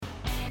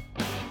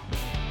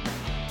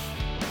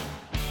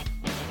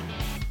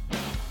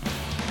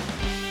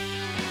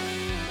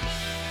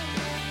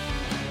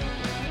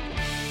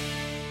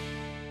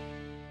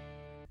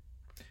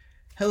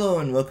Hello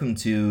and welcome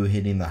to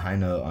Hitting the High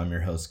Note. I'm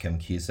your host, Kim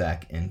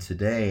Cusack, and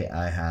today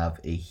I have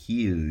a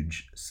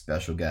huge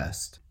special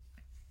guest.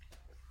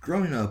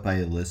 Growing up, I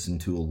listened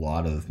to a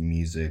lot of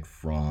music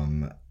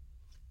from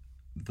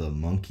the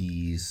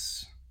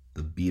Monkees,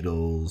 the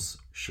Beatles,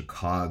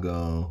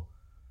 Chicago,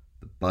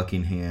 the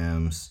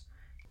Buckinghams.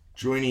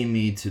 Joining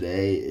me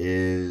today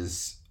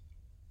is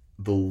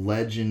the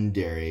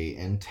legendary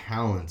and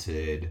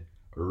talented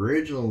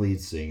original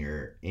lead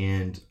singer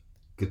and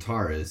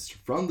guitarist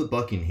from the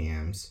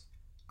Buckinghams,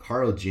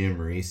 Carl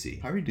Giammarese.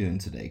 How are you doing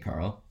today,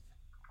 Carl?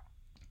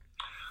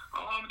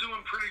 Oh, I'm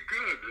doing pretty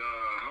good.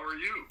 How are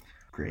you?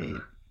 Great.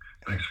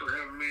 Thanks for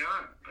having me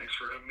on.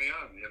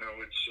 You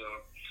know, it's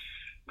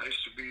nice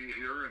to be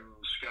here in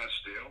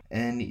Scottsdale.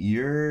 And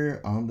you're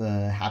on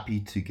the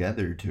Happy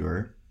Together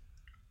tour.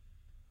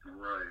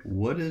 Right.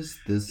 What is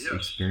this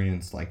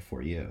experience like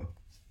for you?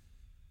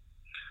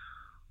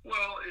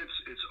 Well,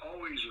 it's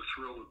always a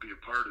thrill to be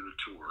a part of the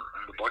tour.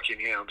 The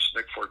Buckinghams,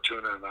 Nick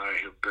Fortuna and I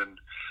have been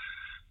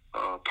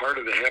part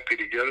of the Happy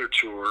Together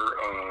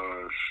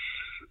tour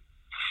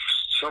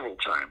several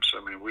times.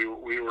 I mean, we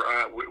were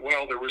on,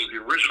 there was the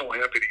original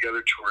Happy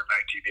Together tour in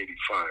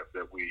 1985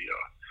 that we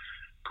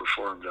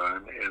performed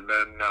on, and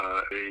then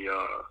they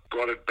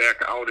brought it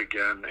back out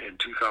again in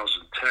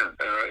 2010.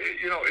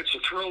 You know, it's a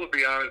thrill to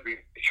be on it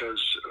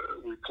because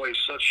we play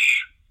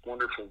such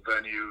wonderful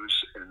venues,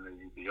 and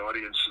the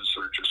audiences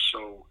are just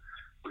so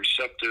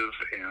receptive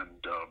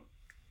and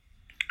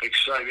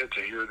excited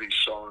to hear these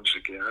songs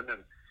again.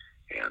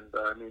 And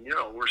I mean, you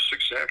know, we're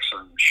 6 acts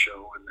on the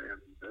show,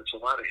 and it's a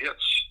lot of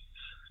hits.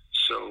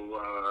 So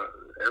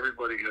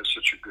everybody has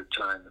such a good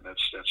time, and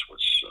that's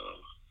what's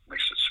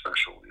makes it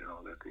special. You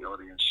know, that the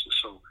audience is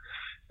so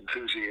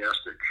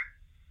enthusiastic.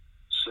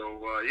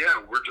 So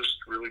yeah, we're just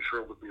really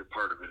thrilled to be a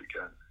part of it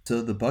again.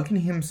 So the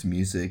Buckingham's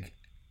music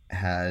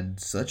had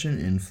such an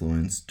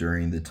influence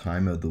during the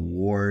time of the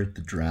war,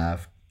 the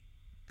draft,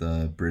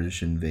 the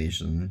British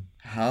invasion.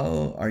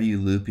 How are you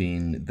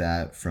looping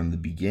that from the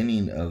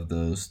beginning of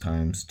those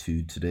times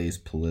to today's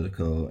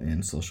political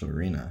and social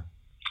arena?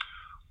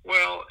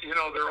 Well, you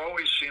know, there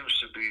always seems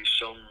to be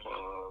some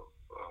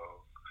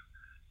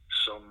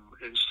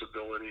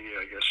instability,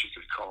 I guess you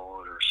could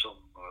call it, or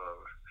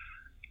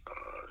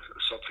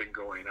something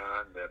going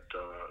on that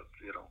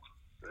you know,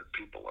 that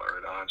people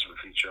are at odds with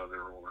each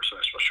other, or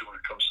especially when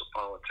it comes to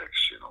politics,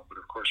 you know. But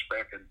of course,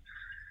 back in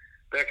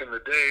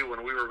the day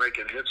when we were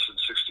making hits in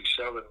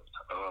 '67,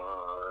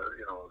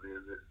 you know,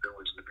 there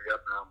was the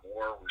Vietnam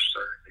War was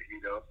starting to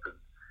heat up,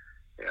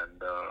 and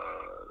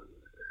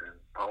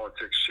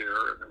politics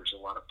here, and there was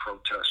a lot of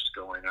protests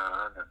going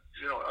on, and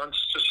you know,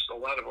 just a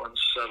lot of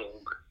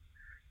unsettled.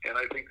 And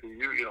I think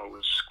you know, it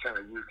was kind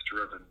of youth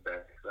driven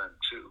back then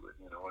too. And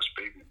you know, us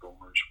baby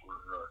boomers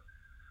were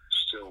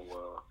still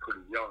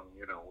pretty young.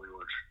 You know, we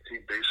were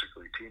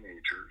basically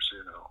teenagers.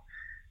 You know,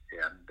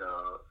 and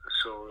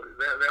so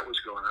that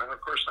was going on. Of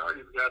course, now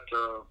you've got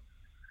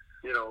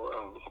you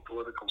know, a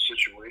political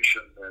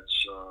situation that's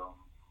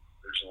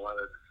there's a lot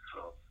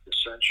of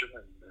dissension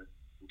and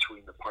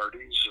between the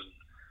parties,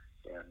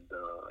 and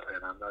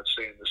I'm not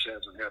saying this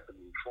hasn't happened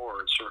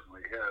before. It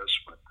certainly has,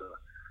 but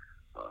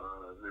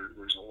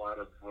there's a lot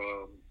of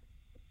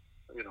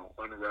you know,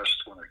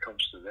 unrest when it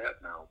comes to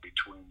that now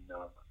between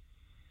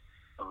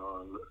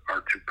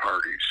our two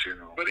parties, you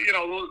know. But you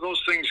know,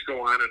 those things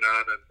go on, and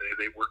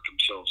they work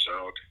themselves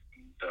out.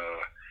 And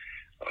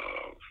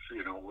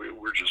you know,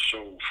 we're just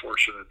so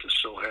fortunate to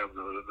still have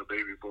the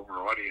baby boomer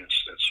audience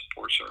that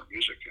supports our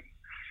music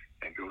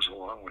and goes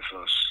along with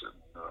us,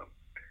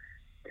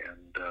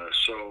 and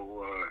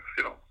so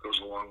you know, goes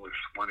along with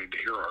wanting to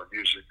hear our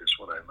music is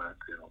what I meant.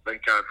 You know,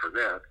 thank God for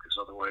that, because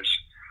otherwise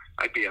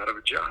I'd be out of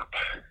a job.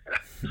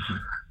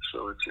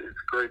 So it's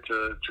great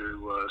to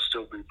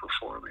still be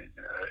performing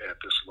at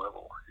this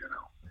level, you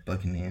know.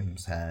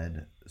 Buckinghams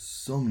had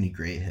so many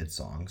great hit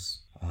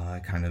songs.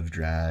 Kind of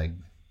Drag,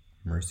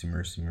 Mercy,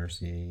 Mercy,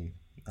 Mercy,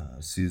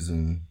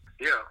 Susan.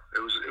 Yeah,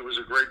 it was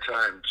a great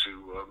time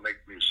to make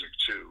music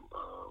too.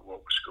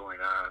 What was going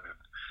on, and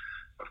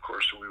of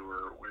course we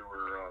were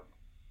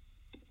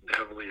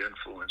heavily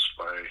influenced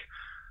by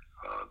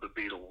the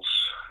Beatles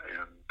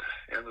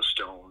and the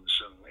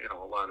Stones, and you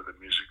know, a lot of the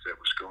music that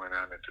was going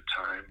on at the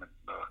time, and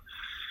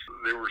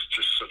there were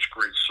just such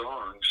great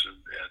songs,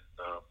 and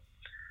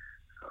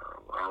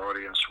our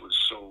audience was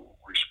so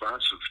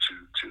responsive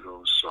to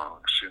those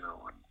songs, you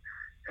know,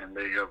 and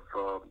they have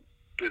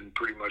been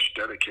pretty much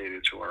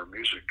dedicated to our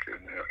music,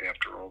 and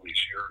after all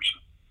these years,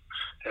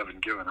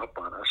 haven't given up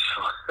on us.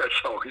 So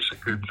that's always a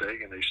good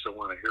thing, and they still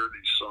want to hear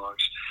these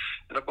songs.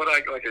 But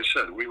like I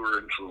said, we were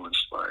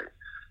influenced by,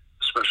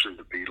 especially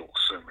the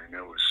Beatles. I mean,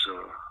 that was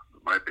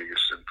my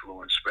biggest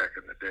influence back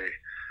in the day.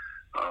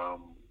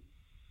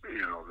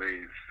 You know,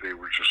 they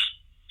were just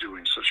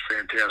doing such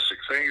fantastic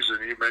things.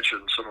 And you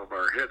mentioned some of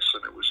our hits,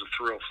 and it was a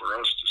thrill for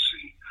us to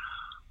see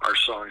our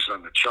songs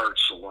on the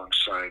charts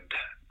alongside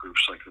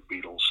groups like the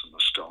Beatles and the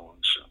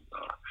Stones and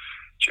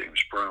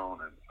James Brown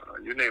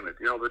and you name it.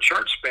 You know, the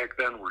charts back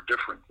then were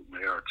different than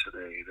they are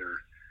today.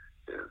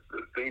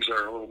 things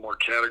are a little more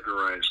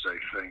categorized, I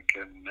think,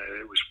 and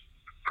it was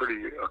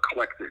pretty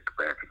eclectic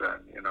back then.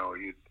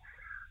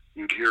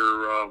 You'd hear,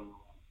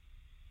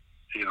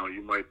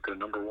 the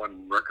number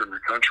one record in the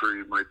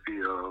country might be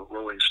a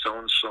Rolling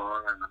Stones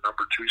song, and the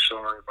number two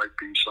song might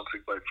be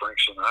something by Frank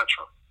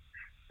Sinatra.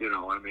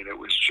 It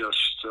was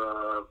just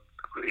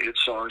hit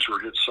songs were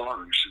hit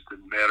songs. It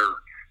didn't matter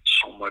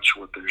so much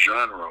what the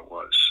genre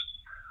was.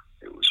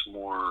 It was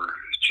more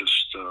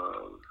just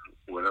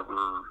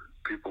whatever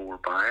people were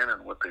buying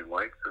and what they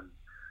liked, and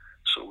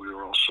so we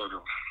were all sort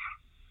of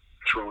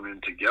thrown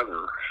in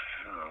together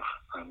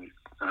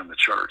on the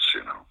charts,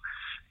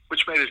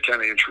 which made it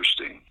kind of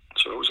interesting.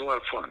 So it was a lot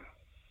of fun.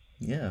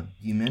 Yeah,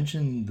 you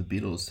mentioned the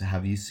Beatles.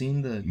 Have you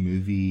seen the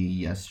movie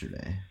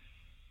Yesterday?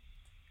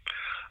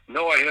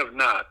 No, I have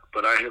not,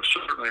 but I have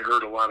certainly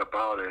heard a lot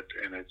about it,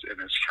 and it's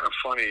kind of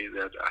funny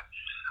that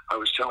I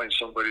was telling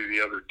somebody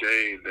the other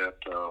day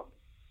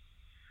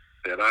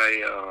that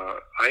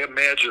I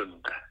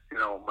imagined,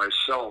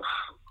 myself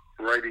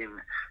writing.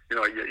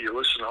 You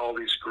listen to all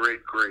these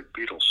great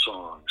Beatles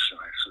songs, and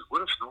I said,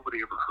 what if nobody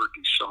ever heard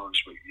these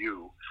songs but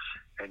you,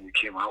 and you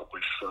came out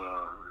with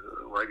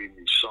writing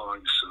these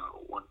songs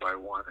one by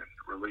one and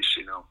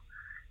releasing them,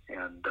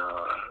 and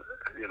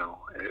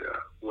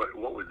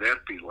what would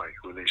that be like?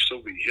 Would they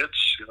still be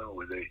hits?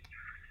 Would they?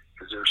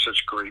 Because they're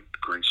such great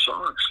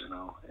songs,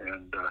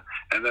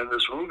 and then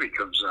this movie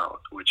comes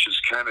out, which is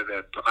kind of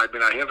that.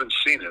 I haven't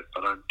seen it,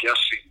 but I'm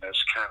guessing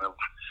that's kind of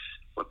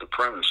what the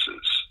premise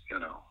is,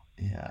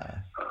 Yeah.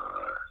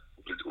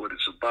 What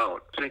it's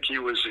about. I think he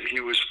was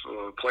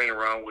playing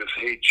around with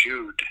 "Hey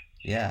Jude."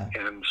 Yeah.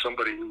 And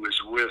somebody who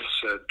was with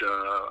said, "Well,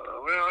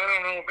 I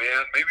don't know,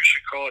 man. Maybe we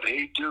should call it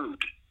Hey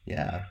Dude."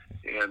 Yeah.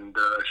 And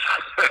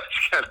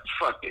it's kind of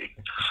funny,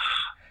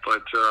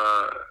 but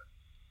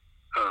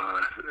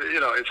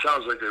it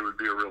sounds like it would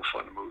be a real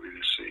fun movie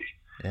to see.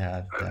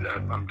 Yeah, definitely.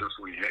 I'm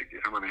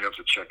going to have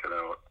to check it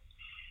out.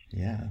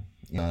 Yeah.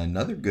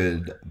 Another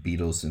good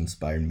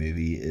Beatles-inspired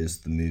movie is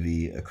the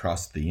movie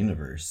Across the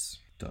Universe.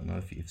 Don't know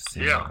if you've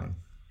seen that one.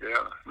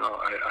 Yeah. No,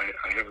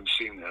 I haven't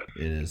seen that.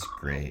 It is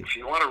great. If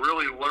you want to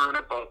really learn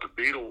about the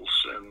Beatles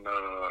and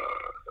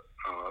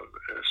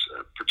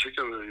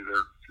particularly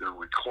their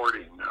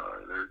recording,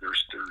 their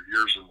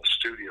years in the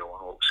studio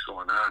and what was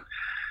going on,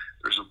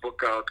 there's a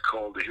book out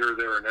called Here,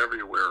 There, and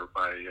Everywhere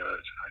by,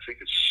 I think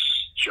it's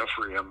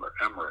Jeffrey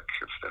Emmerich,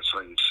 if that's how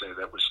you'd say.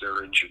 That was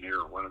their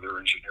engineer, one of their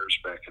engineers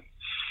back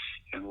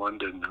in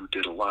London, who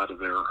did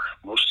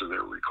most of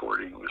their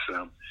recording with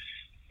them.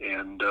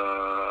 And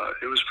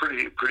it was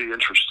pretty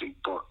interesting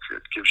book.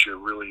 It gives you a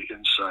really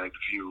inside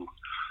view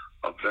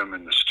of them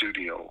in the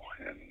studio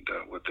and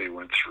what they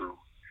went through.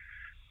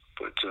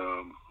 But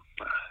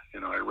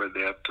I read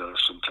that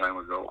some time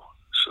ago.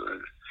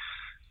 So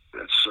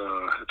that's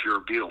if you're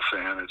a Beatle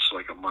fan, it's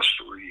like a must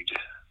read.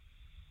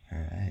 All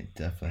right,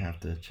 definitely have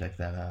to check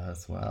that out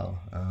as well.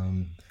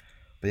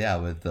 But yeah,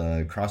 with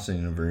Across the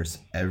Universe,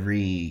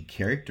 every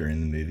character in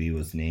the movie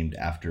was named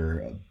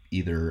after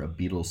either a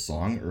Beatles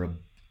song or a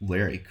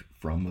lyric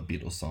from a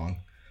Beatles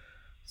song.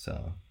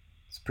 So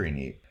it's pretty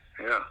neat.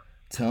 Yeah.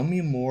 Tell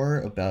me more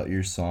about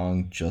your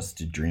song Just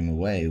to Dream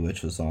Away,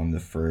 which was on the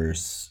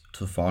first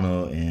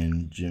Stefano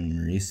and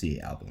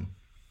Giammarese album.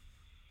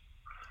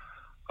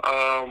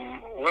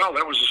 Well,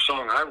 that was a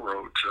song I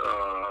wrote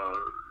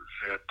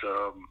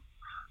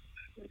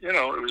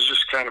it was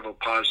just kind of a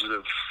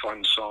positive,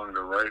 fun song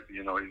to write,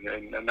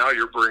 and now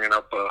you're bringing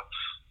up a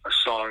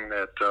song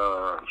that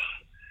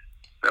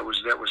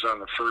was on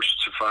the first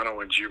Stefano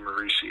and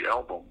Giammarese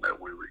album that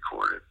we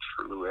recorded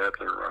for Lou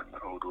Adler on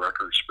Ode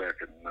Records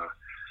back in,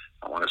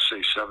 I want to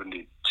say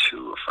 72,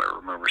 if I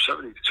remember,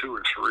 72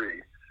 or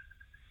 3.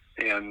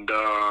 And,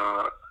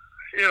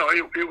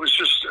 it was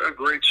just a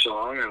great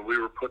song, and we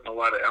were putting a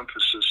lot of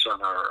emphasis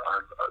on our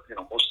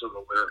most of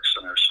the lyrics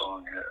in our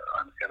song,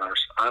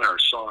 on our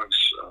songs,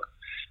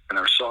 and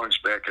our songs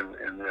back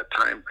in that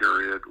time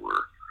period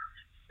were,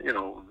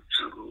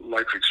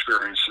 life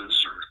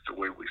experiences or the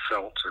way we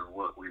felt or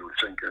what we were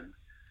thinking,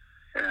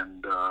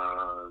 and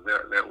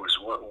that was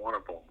one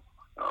of them.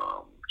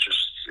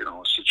 Just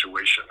a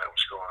situation that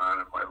was going on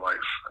in my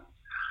life,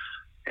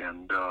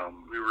 and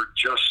we were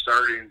just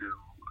starting to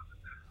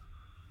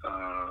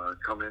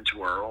come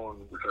into our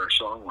own with our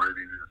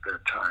songwriting at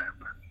that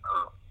time,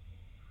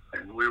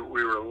 and we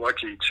were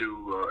lucky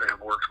to have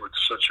worked with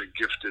such a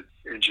gifted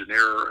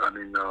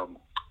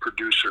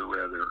producer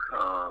rather,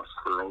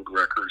 for Ode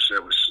Records.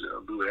 That was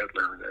Lou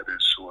Adler, that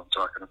is who I'm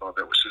talking about.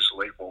 That was his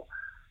label,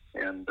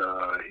 and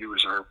he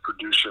was our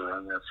producer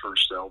on that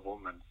first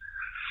album. And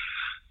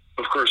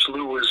of course,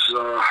 Lou was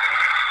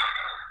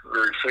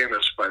very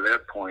famous by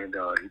that point.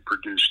 He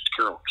produced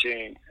Carole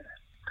King,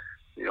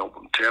 the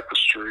album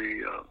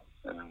Tapestry,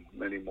 and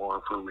many more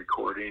of her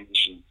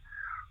recordings,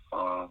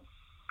 and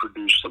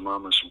produced the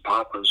Mamas and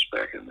Papas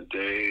back in the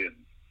day,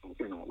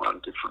 and a lot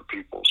of different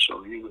people.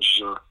 So he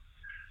was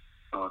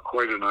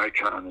quite an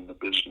icon in the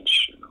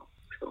business.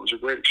 It was a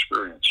great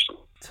experience.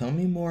 Tell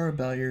me more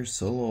about your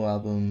solo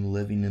album,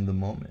 Living in the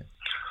Moment.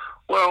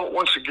 Well,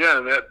 once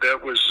again,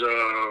 that was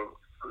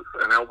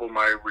an album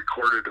I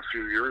recorded a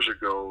few years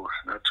ago,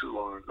 not too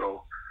long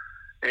ago,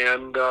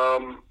 and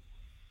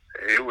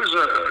it was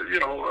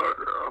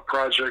a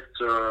project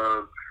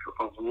of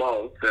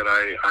love that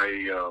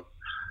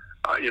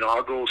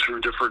I'll go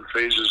through different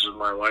phases in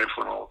my life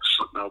when all of a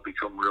sudden I'll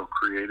become real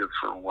creative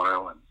for a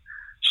while and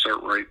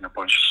start writing a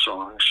bunch of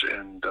songs.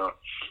 And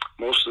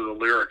most of the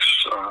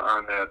lyrics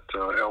on that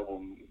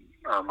album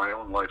are my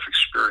own life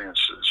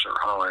experiences or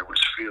how I was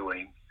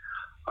feeling.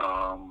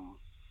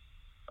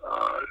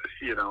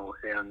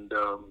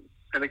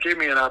 And it gave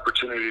me an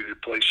opportunity to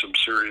play some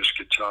serious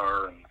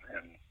guitar and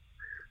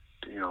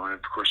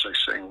of course I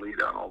sang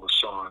lead on all the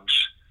songs.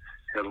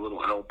 Had a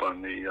little help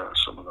on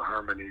some of the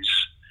harmonies,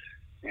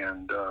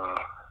 and I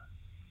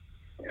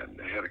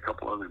had a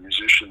couple other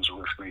musicians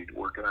with me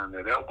working on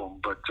that album.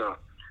 But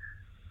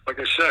like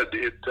I said,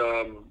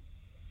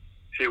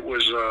 it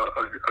was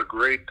a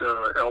great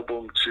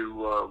album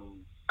to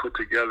put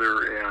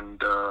together,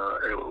 and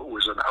it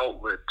was an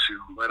outlet to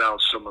let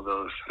out some of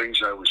the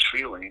things I was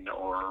feeling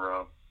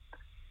or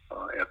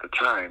at the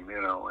time,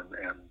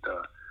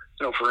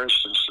 for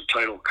instance, the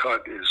title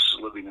cut is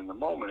 "Living in the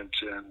Moment,"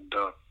 and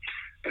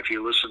if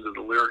you listen to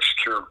the lyrics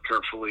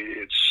carefully,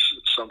 it's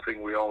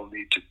something we all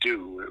need to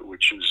do,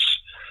 which is,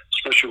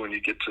 especially when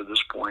you get to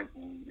this point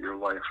in your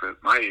life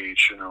at my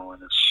age,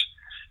 and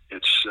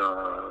it's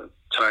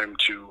time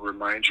to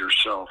remind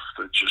yourself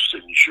to just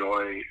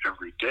enjoy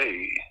every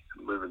day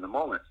and live in the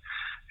moment,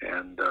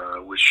 and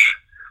which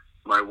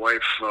my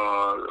wife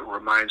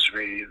reminds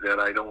me that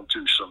I don't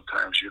do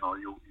sometimes.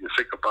 You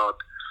think about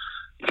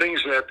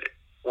things that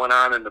went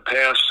on in the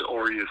past,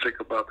 or you think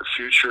about the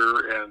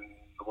future, and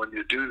when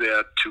you do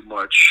that too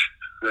much,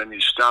 then you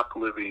stop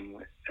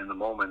living in the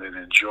moment and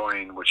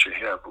enjoying what you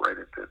have right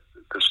at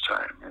this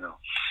time,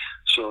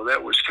 So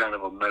that was kind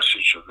of a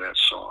message of that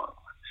song,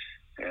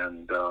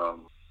 and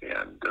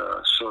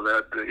so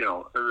that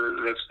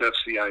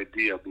that's the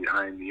idea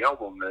behind the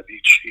album. That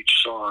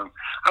each song,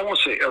 I won't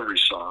say every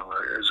song.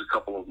 There's a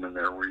couple of them in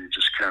there where you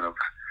just kind of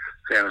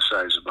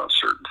fantasize about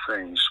certain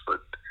things,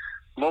 but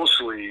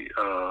mostly.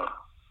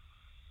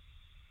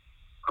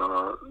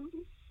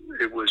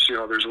 It was,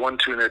 there's one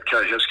tune that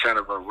has kind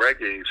of a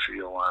reggae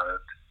feel on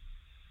it.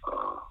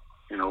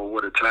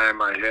 What a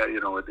time I had.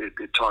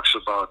 It talks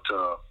about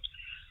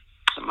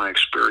my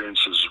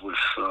experiences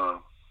with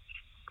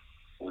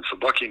the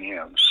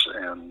Buckinghams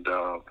and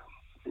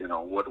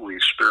what we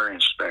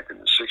experienced back in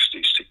the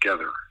 '60s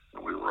together.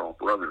 And we were all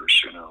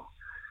brothers,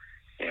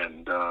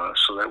 and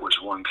so that was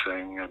one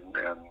thing. And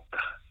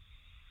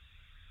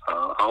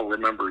I'll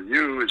Remember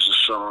You is a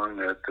song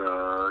that,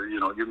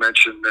 you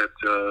mentioned that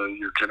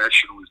your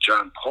connection with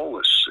John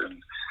Polis,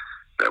 and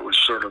that was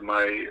sort of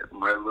my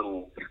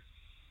little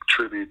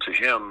tribute to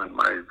him, and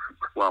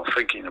while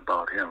thinking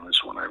about him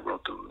is when I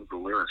wrote the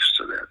lyrics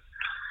to that.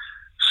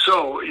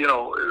 So,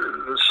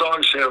 the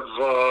songs have,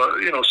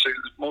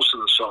 most of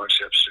the songs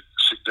have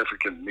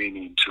significant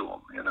meaning to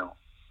them,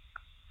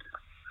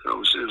 So it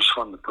was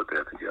fun to put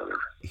that together.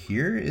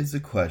 Here is a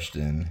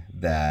question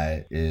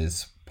that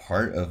is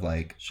part of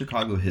like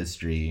Chicago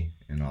history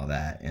and all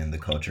that and the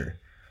culture.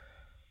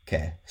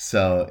 Okay,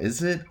 so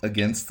is it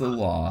against the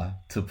law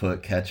to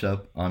put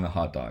ketchup on a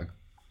hot dog?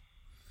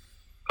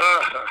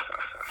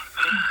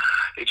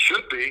 It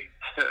should be.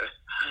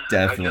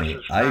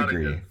 Definitely, I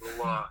agree. The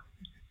law,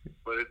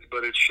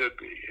 but it should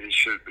be. It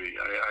should be.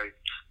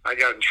 I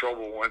got in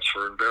trouble once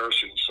for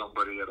embarrassing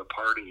somebody at a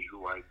party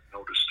who I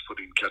noticed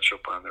putting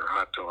ketchup on their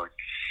hot dog,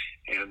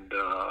 and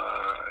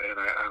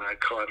I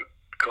caught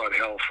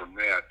hell from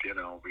that,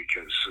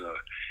 because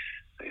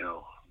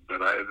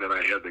that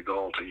I had the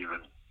gall to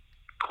even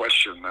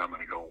question them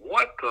and go,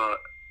 what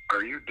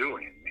are you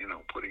doing?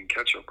 Putting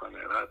ketchup on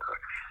that hot dog.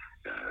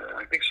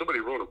 I think somebody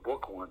wrote a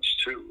book once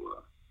too.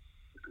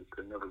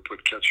 They never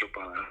put ketchup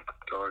on a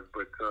hot dog,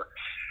 but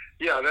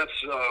yeah,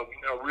 that's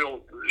a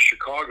real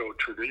Chicago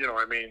tradition.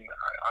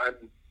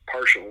 I'm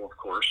partial, of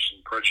course,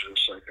 and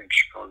prejudiced. I think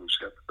Chicago's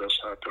got the best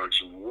hot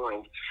dogs in the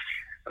world.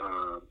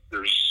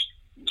 There's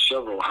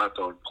several hot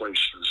dog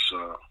places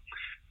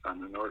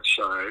on the north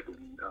side,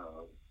 and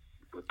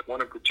but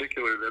one in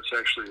particular that's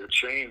actually a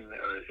chain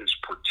is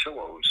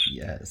Portillo's.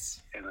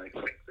 Yes. And I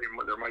think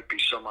there might be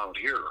some out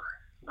here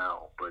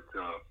now, but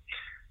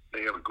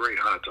they have a great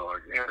hot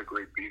dog and a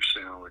great beef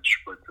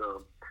sandwich. But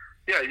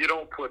yeah, you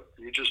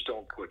just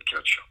don't put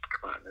ketchup.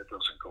 Come on, that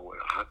doesn't go with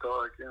a hot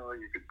dog.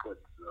 You could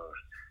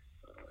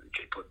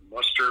put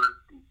mustard.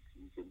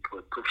 You can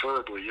put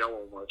preferably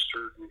yellow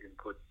mustard. You can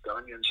put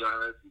onions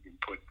on it. You can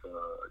put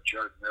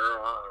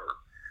giardiniera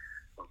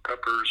or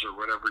peppers or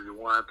whatever you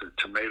want, a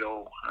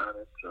tomato on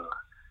it,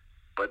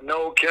 but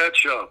no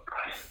ketchup.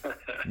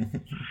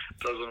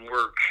 Doesn't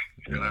work.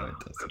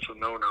 That's a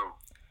no-no.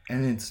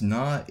 And it's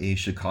not a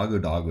Chicago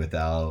dog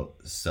without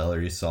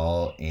celery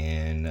salt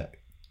and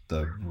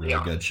the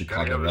really good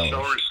Chicago relish.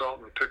 Celery salt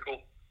and the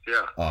pickle.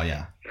 Yeah. Oh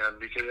yeah.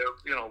 And you can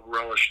have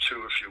relish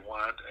too if you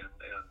want, and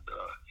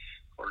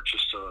or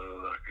just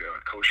a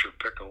kosher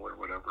pickle or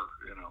whatever.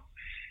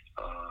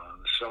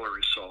 The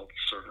celery salt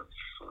sort of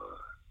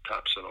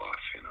tops it off.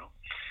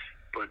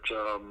 But,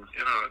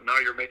 now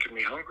you're making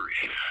me hungry.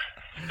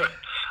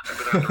 I've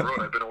been on the road.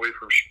 I've been away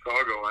from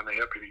Chicago on the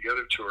Happy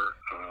Together tour.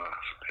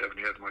 Haven't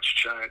had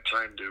much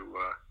time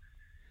to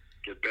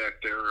get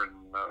back there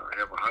and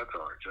have a hot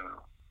dog.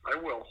 I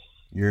will.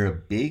 You're a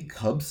big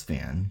Cubs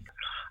fan.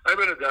 I've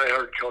been a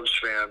diehard Cubs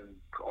fan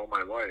all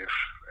my life,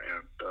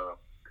 and a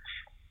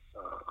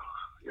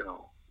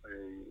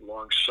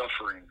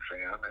long-suffering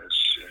fan, as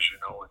you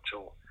know,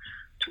 until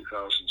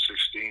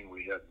 2016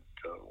 we hadn't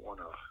won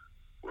a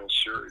World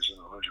Series in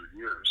 100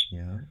 years.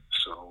 Yeah.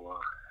 So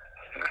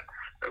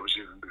that was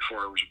even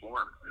before I was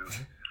born.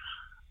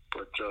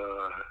 But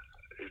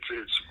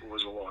it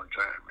was a long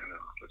time.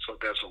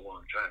 That's a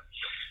long time.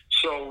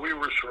 So we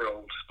were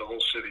thrilled. The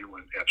whole city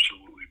went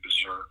absolutely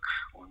berserk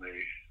when they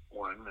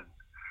won, and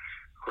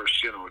of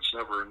course, it's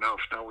never enough.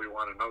 Now we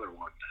want another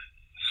one.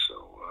 So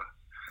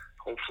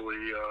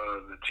hopefully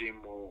the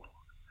team will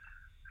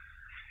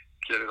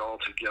get it all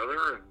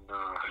together, and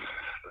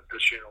the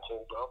pitching will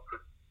hold up.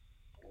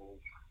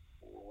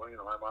 And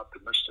I'm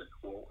optimistic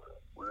we'll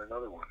win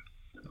another one.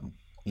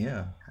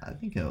 Yeah, I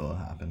think it will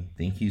happen.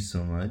 Thank you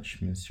so much,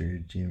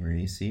 Mr.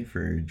 Giammarese,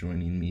 for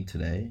joining me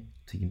today,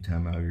 taking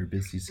time out of your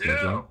busy schedule.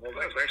 Yeah,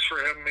 well, thanks for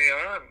having me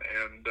on,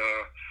 and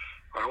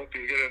I hope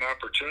you get an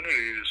opportunity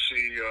to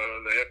see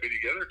the Happy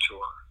Together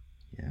tour.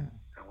 Yeah.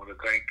 I want to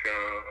thank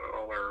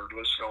all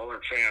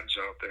our fans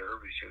out there,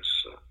 because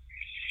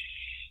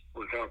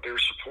without their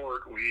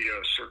support, we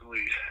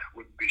certainly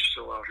wouldn't be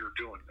still out here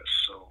doing this.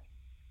 So,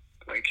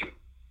 thank you.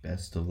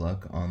 Best of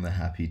luck on the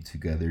Happy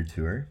Together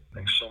tour.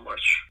 Thanks so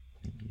much.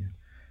 Thank you.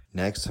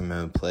 Next, I'm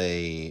going to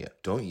play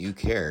Don't You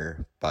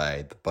Care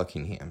by the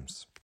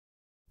Buckinghams.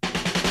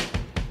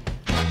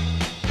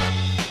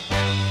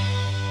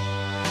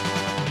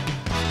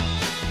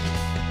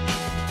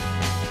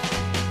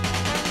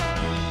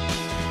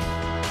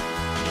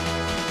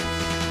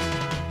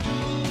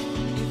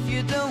 If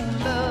you don't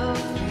love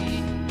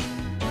me,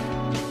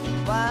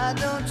 why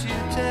don't you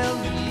tell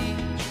me?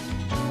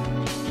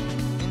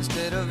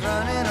 Instead of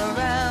running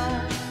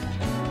around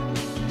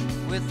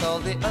with all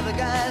the other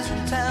guys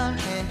in town,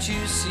 can't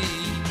you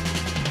see?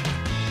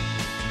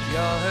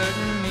 You're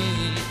hurting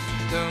me,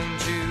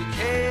 don't you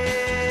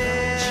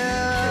care?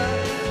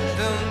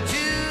 Don't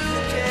you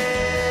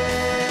care?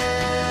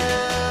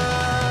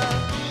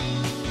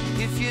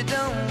 If you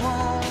don't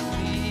want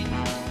me,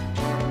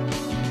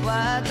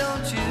 why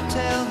don't you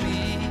tell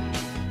me?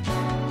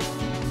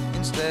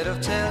 Instead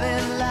of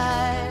telling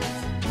lies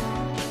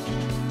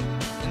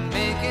and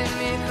making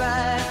me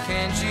cry,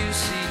 can't you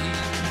see?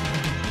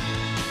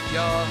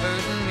 You're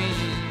hurting me,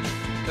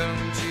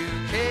 don't you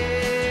care?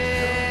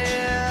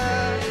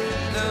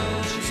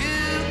 Don't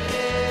you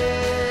care?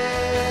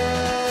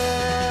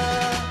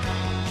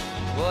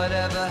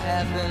 Whatever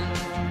happened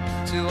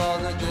to all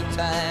the good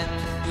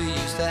times we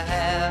used to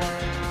have?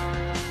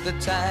 The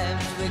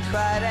times we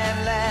cried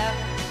and laughed.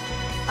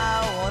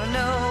 I wanna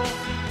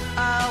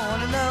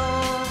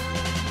know,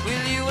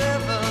 will you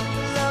ever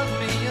love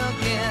me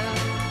again?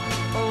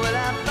 Or will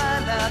I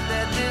find out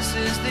that this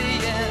is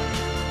the end?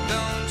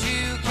 Don't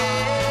you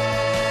care?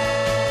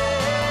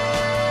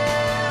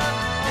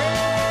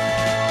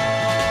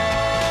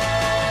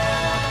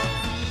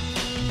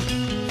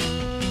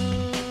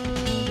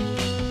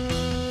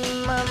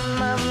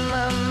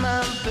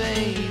 My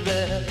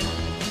baby.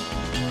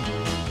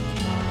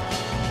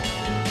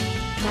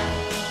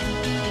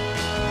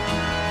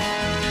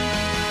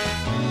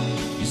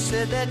 You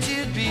said that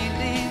you'd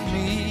believe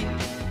me,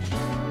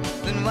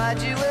 then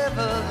why'd you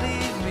ever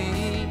leave me?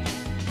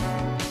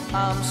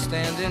 I'm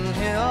standing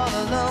here all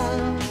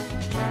alone,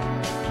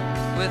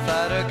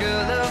 without a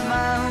girl of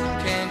my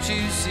own, can't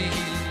you see?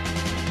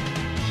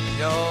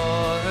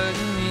 You're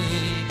hurting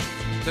me,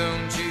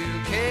 don't you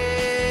care?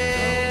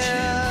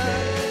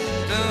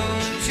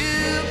 Don't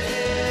you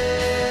care?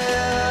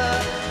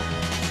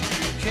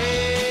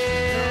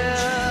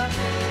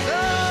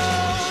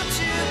 Don't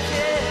you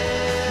care?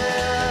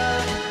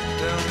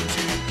 Don't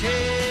you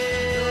care?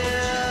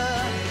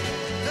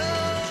 Don't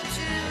you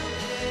care?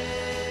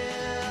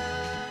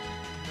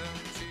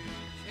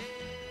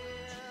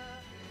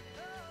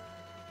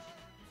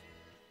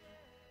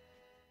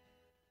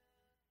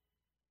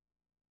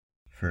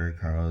 For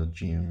Carl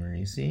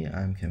Giammarese,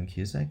 I'm Kim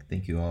Cusack.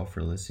 Thank you all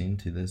for listening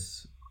to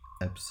this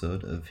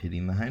episode of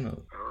Hitting the High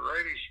Note. All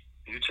righty.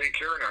 You take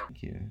care now.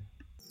 Thank you.